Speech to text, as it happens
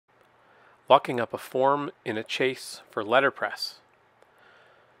locking up a form in a chase for letterpress.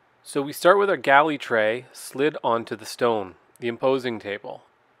 So we start with our galley tray slid onto the stone, the imposing table,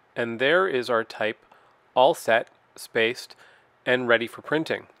 and there is our type all set, spaced, and ready for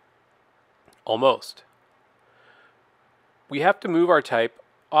printing. Almost. We have to move our type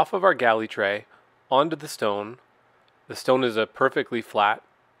off of our galley tray onto the stone. The stone is a perfectly flat,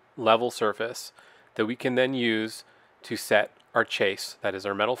 level surface that we can then use to set our chase, that is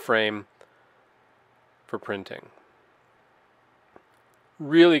our metal frame, for printing.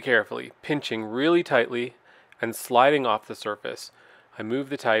 Really carefully, pinching really tightly and sliding off the surface, I move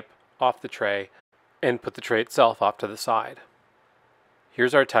the type off the tray and put the tray itself off to the side.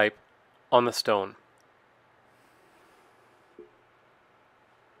 Here's our type on the stone.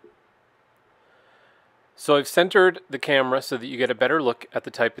 So I've centered the camera so that you get a better look at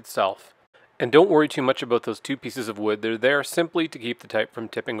the type itself. And don't worry too much about those two pieces of wood. They're there simply to keep the type from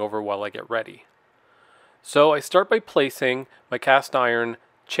tipping over while I get ready. So I start by placing my cast iron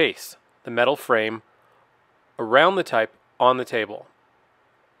chase, the metal frame, around the type on the table.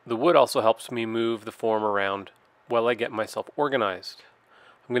 The wood also helps me move the form around while I get myself organized.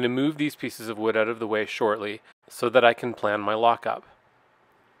 I'm going to move these pieces of wood out of the way shortly so that I can plan my lockup.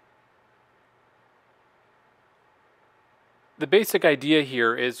 The basic idea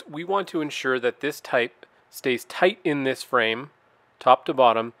here is we want to ensure that this type stays tight in this frame, top to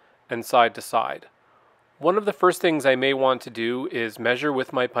bottom and side to side. One of the first things I may want to do is measure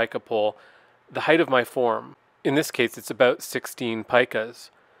with my pica pole the height of my form. In this case, it's about 16 picas.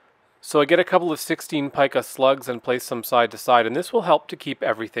 So I get a couple of 16 pica slugs and place them side to side, and this will help to keep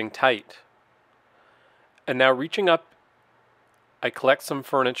everything tight. And now reaching up, I collect some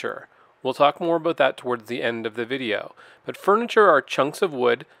furniture. We'll talk more about that towards the end of the video. But furniture are chunks of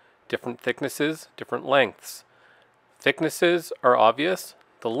wood, different thicknesses, different lengths. Thicknesses are obvious.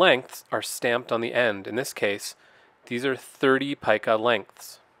 The lengths are stamped on the end. In this case, these are 30 pica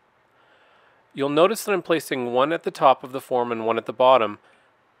lengths. You'll notice that I'm placing one at the top of the form and one at the bottom,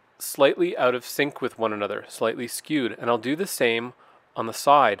 slightly out of sync with one another, slightly skewed, and I'll do the same on the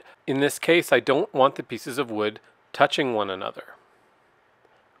side. In this case, I don't want the pieces of wood touching one another.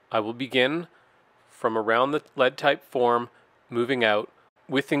 I will begin from around the lead type form, moving out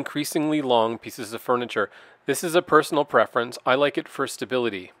with increasingly long pieces of furniture. This is a personal preference. I like it for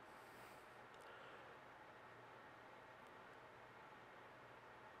stability.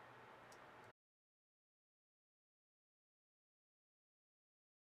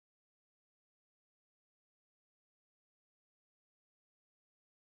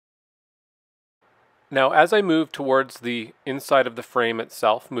 Now, as I move towards the inside of the frame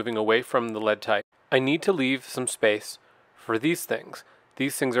itself, moving away from the lead type, I need to leave some space for these things.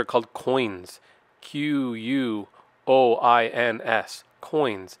 These things are called coins. Q-U-O-I-N-S.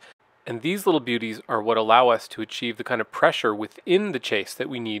 Coins. And these little beauties are what allow us to achieve the kind of pressure within the chase that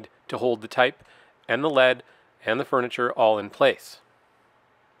we need to hold the type and the lead and the furniture all in place.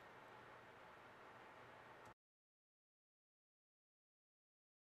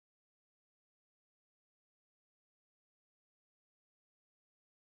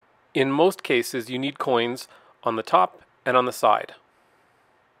 In most cases, you need coins on the top and on the side.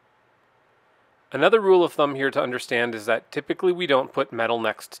 Another rule of thumb here to understand is that typically we don't put metal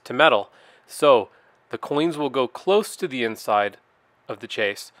next to metal. So the coins will go close to the inside of the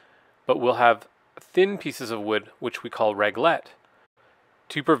chase, but we'll have thin pieces of wood, which we call reglette,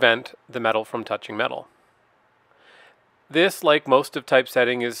 to prevent the metal from touching metal. This, like most of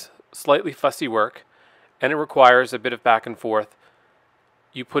typesetting, is slightly fussy work, and it requires a bit of back and forth.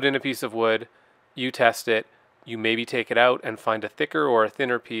 You put in a piece of wood, you test it, you maybe take it out and find a thicker or a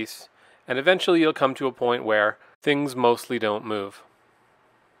thinner piece, and eventually you'll come to a point where things mostly don't move.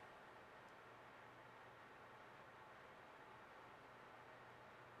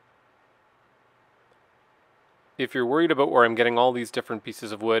 If you're worried about where I'm getting all these different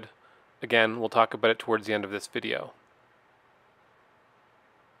pieces of wood, again, we'll talk about it towards the end of this video.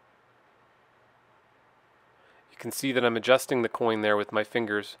 You can see that I'm adjusting the coin there with my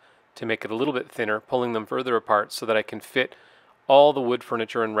fingers to make it a little bit thinner, pulling them further apart so that I can fit all the wood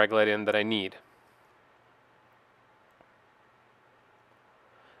furniture and reglette in that I need.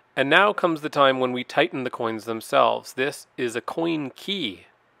 And now comes the time when we tighten the coins themselves. This is a coin key.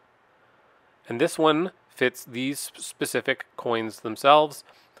 And this one fits these specific coins themselves.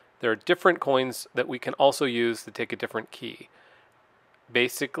 There are different coins that we can also use that take a different key.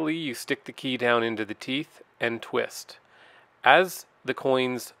 Basically, you stick the key down into the teeth and twist. As the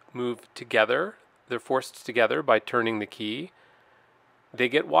coins move together, they're forced together by turning the key, they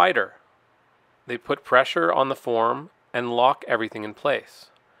get wider. They put pressure on the form and lock everything in place.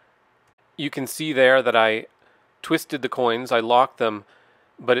 You can see there that I twisted the coins, I locked them,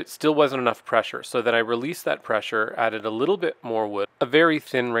 but it still wasn't enough pressure. So then I released that pressure, added a little bit more wood, a very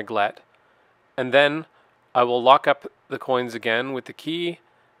thin reglette, and then I will lock up the coins again with the key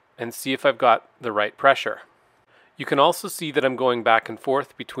and see if I've got the right pressure. You can also see that I'm going back and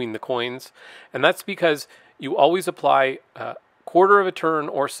forth between the coins, and that's because you always apply a quarter of a turn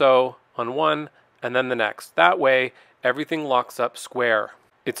or so on one and then the next. That way everything locks up square.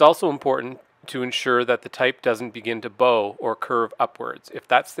 It's also important to ensure that the type doesn't begin to bow or curve upwards. If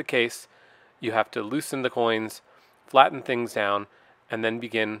that's the case, you have to loosen the coins, flatten things down, and then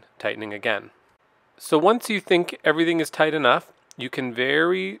begin tightening again. So once you think everything is tight enough, you can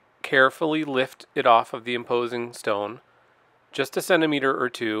very carefully lift it off of the imposing stone, just a centimeter or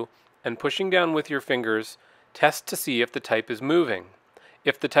two, and pushing down with your fingers, test to see if the type is moving.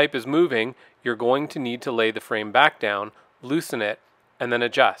 If the type is moving, you're going to need to lay the frame back down, loosen it, and then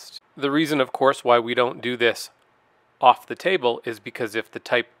adjust. The reason, of course, why we don't do this off the table is because if the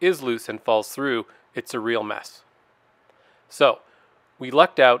type is loose and falls through, it's a real mess. So, we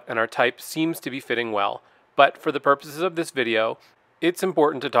lucked out and our type seems to be fitting well, but for the purposes of this video, it's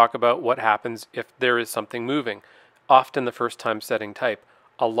important to talk about what happens if there is something moving. Often the first time setting type,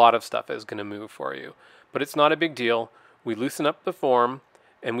 a lot of stuff is going to move for you. But it's not a big deal. We loosen up the form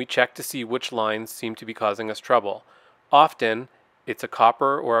and we check to see which lines seem to be causing us trouble. Often it's a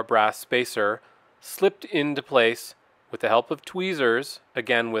copper or a brass spacer slipped into place with the help of tweezers,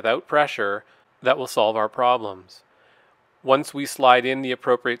 again without pressure, that will solve our problems. Once we slide in the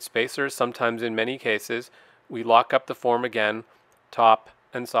appropriate spacers, sometimes in many cases, we lock up the form again, top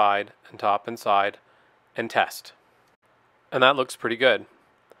and side and top and side, and test. And that looks pretty good.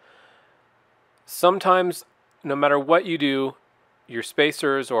 Sometimes, no matter what you do, your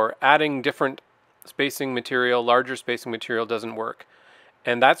spacers or adding different spacing material, larger spacing material doesn't work.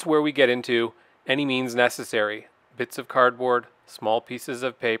 And that's where we get into any means necessary. Bits of cardboard, small pieces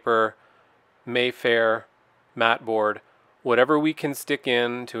of paper, Mayfair, mat board, whatever we can stick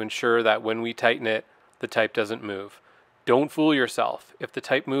in to ensure that when we tighten it, the type doesn't move. Don't fool yourself. If the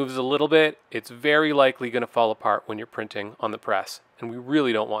type moves a little bit, it's very likely going to fall apart when you're printing on the press, and we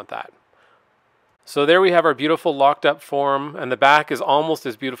really don't want that. So there we have our beautiful locked up form, and the back is almost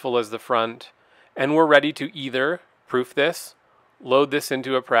as beautiful as the front, and we're ready to either proof this, load this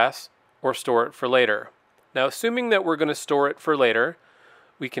into a press, or store it for later. Now, assuming that we're going to store it for later,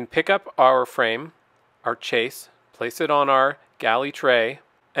 we can pick up our frame, our chase, place it on our galley tray,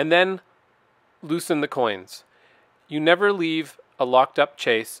 and then loosen the coins. You never leave a locked up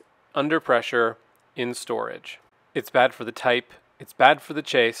chase under pressure in storage. It's bad for the type, it's bad for the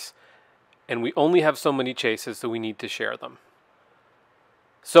chase, and we only have so many chases, so we need to share them.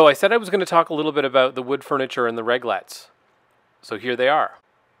 So I said I was going to talk a little bit about the wood furniture and the reglettes. So here they are.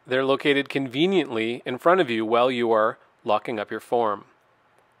 They're located conveniently in front of you while you are locking up your form.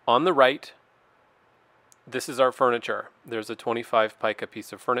 On the right, this is our furniture. There's a 25 pica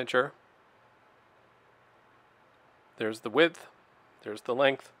piece of furniture. There's the width, there's the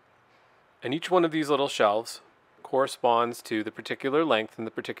length, and each one of these little shelves corresponds to the particular length and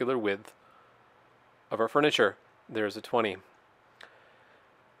the particular width of our furniture. There's a 20.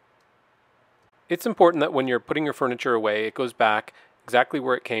 It's important that when you're putting your furniture away, it goes back exactly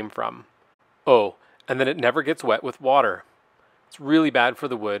where it came from. Oh, and then it never gets wet with water. It's really bad for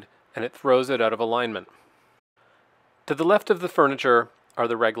the wood, and it throws it out of alignment. To the left of the furniture are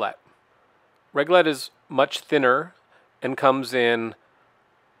the reglette. Reglette is much thinner and comes in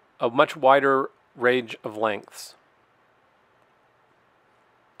a much wider range of lengths.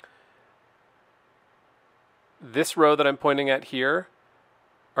 This row that I'm pointing at here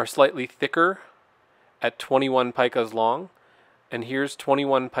are slightly thicker at 21 picas long, and here's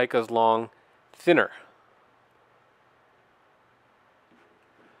 21 picas long thinner.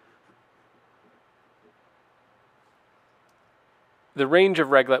 The range of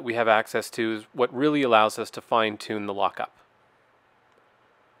reglette we have access to is what really allows us to fine-tune the lockup.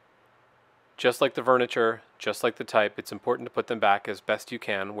 Just like the furniture, just like the type, it's important to put them back as best you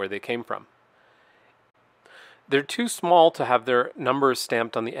can where they came from. They're too small to have their numbers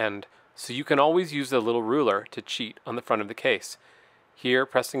stamped on the end, so you can always use a little ruler to cheat on the front of the case. Here,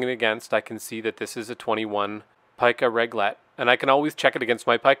 pressing it against, I can see that this is a 21 pica reglette, and I can always check it against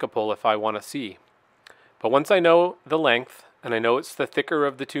my pica pull if I want to see. But once I know the length, and I know it's the thicker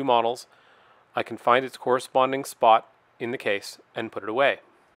of the two models, I can find its corresponding spot in the case and put it away.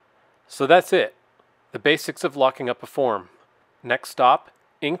 So that's it. The basics of locking up a form. Next stop,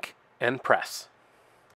 ink and press.